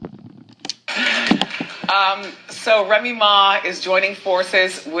So Remy Ma is joining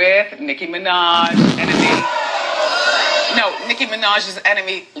forces with Nicki Minaj enemy. No, Nicki Minaj's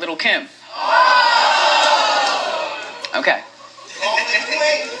enemy, Lil' Kim. Okay.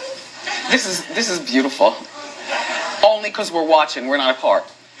 This is beautiful. Only because we're watching, we're not apart.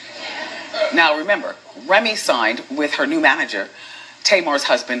 Now remember, Remy signed with her new manager, Tamar's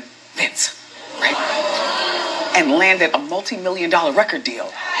husband, Vince, right? And landed a multi-million-dollar record deal.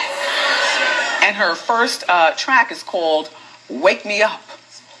 And her first track is called Wake Me Up.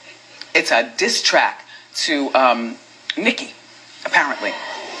 It's a diss track to Nicki, apparently.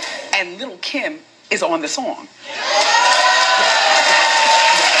 And Lil' Kim is on the song.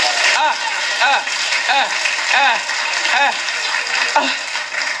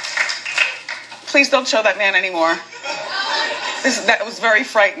 Please don't show that man anymore. That was very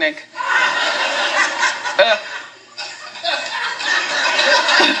frightening.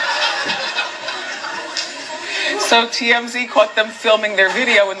 So TMZ caught them filming their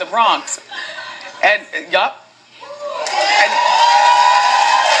video in the Bronx. And, yup.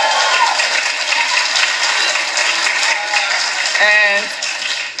 And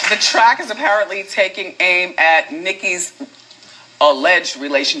the track is apparently taking aim at Nicki's alleged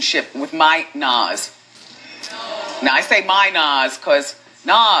relationship with my Nas. Now, I say my Nas because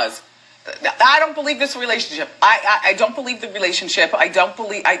Nas, I don't believe this relationship. I don't believe the relationship. I don't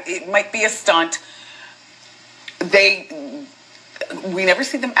believe, it might be a stunt. We never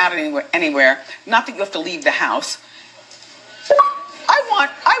see them out anywhere. Not that you have to leave the house. I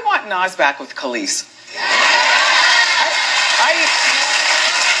want Nas back with Khalees.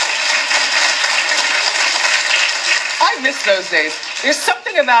 I miss those days. There's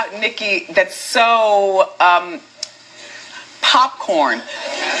something about Nicki that's so popcorn.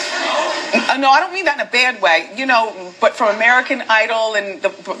 No, I don't mean that in a bad way, but from American Idol and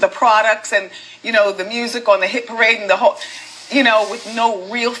the products and, the music on the hit parade and the whole, with no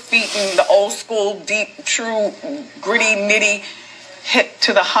real feet and the old school, deep, true, gritty, nitty hit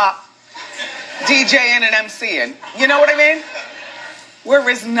to the hop, DJing and MCing. You know what I mean?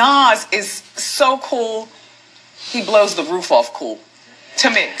 Whereas Nas is so cool, he blows the roof off cool. To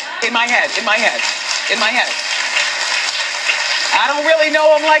me. In my head. I don't really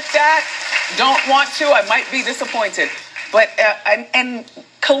know him like that. Don't want to. I might be disappointed. But, and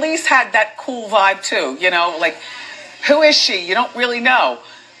Khalees had that cool vibe too, like, who is she? You don't really know.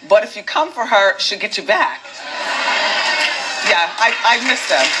 But if you come for her, she'll get you back. Yeah, I miss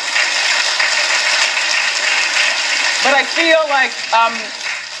them. But I feel like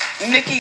Nicki